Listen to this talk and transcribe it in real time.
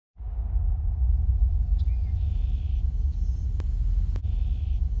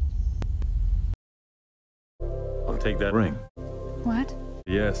take that ring. What?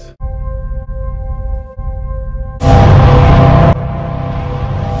 Yes.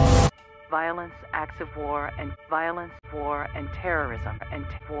 Violence, acts of war, and violence, war, and terrorism, and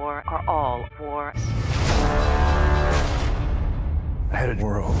war are all war. I had a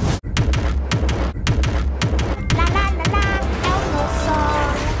world. La la la la, Elmo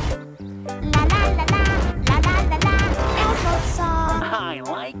song. La la la la, la la la la, Elmo song. I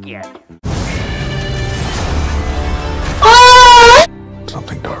like it.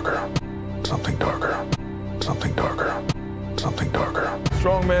 Something darker. Something darker. Something darker. Something darker.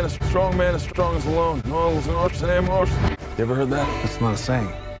 Strong man is strong as alone. No, it's an horse and horse. You ever heard that? That's not a saying.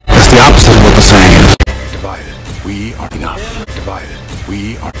 It's the opposite of what the saying is. Divided. We are enough. Divided.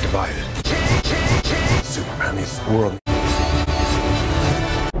 We are divided. Superman needs the world.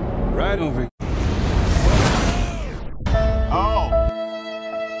 Right movie. Oh.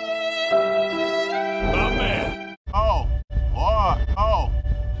 Oh, man. Oh. Oh. Oh.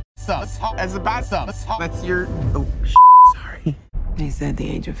 As a bad sum. That's your... Oh, sorry. He said the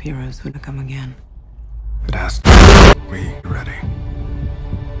age of heroes would come again. It has. We ready.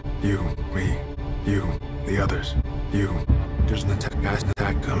 You, me, you, the others. You. There's an attack, guys. An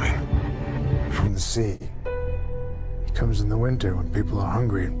attack coming. From the sea. He comes in the winter when people are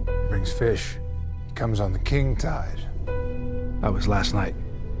hungry and brings fish. He comes on the king tide. That was last night.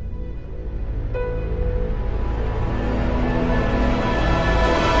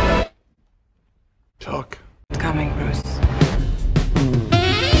 Chuck. It's coming, Bruce.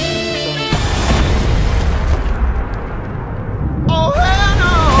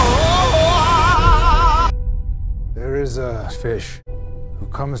 There is a fish who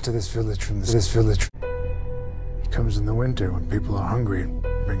comes to this village from this village. He comes in the winter when people are hungry and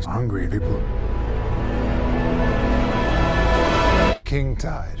brings hungry people. King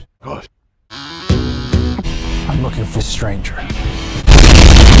tide. Gosh. I'm looking for a stranger.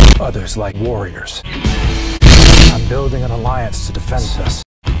 Others like warriors. I'm building an alliance to defend us.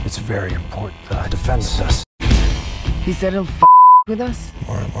 It's very important that I defend us. He said he'll with us?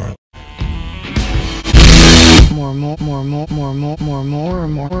 More.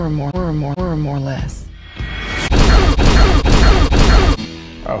 More less.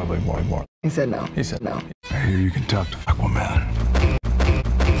 Probably more. He said no. He said no. I hear you can talk to Aquaman.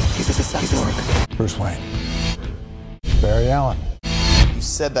 He's a cyborg. Bruce Wayne. Barry Allen. You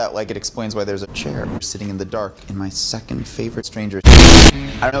said that like it explains why there's a chair sitting in the dark in my second favorite stranger.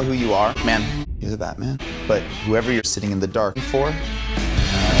 I don't know who you are, man. You're the Batman. But whoever you're sitting in the dark for...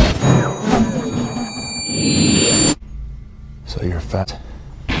 So you're fat.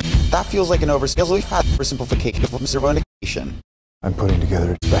 That feels like an oversimplification of observation. I'm putting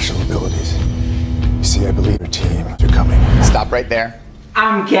together special abilities. You see, I believe your team. You're coming. Stop right there.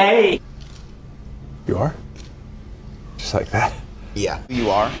 I'm gay. You are? Just like that? Yeah. You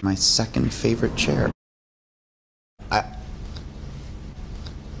are my second favorite chair.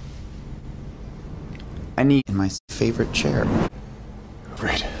 I need in my favorite chair.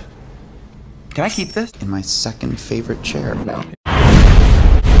 Great. Can I keep this? In my second favorite chair. No.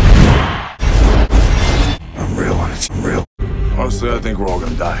 I'm real on it. I'm real. Honestly, I think we're all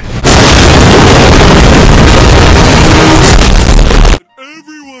gonna die.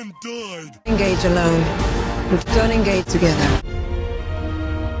 Everyone died. Engage alone. Don't engage together.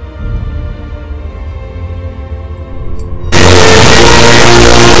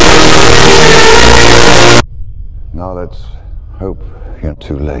 Now let's hope you're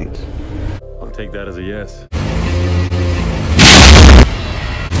too late. I'll take that as a yes.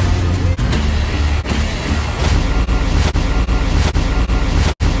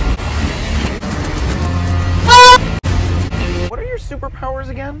 What are your superpowers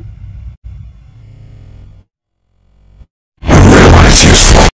again?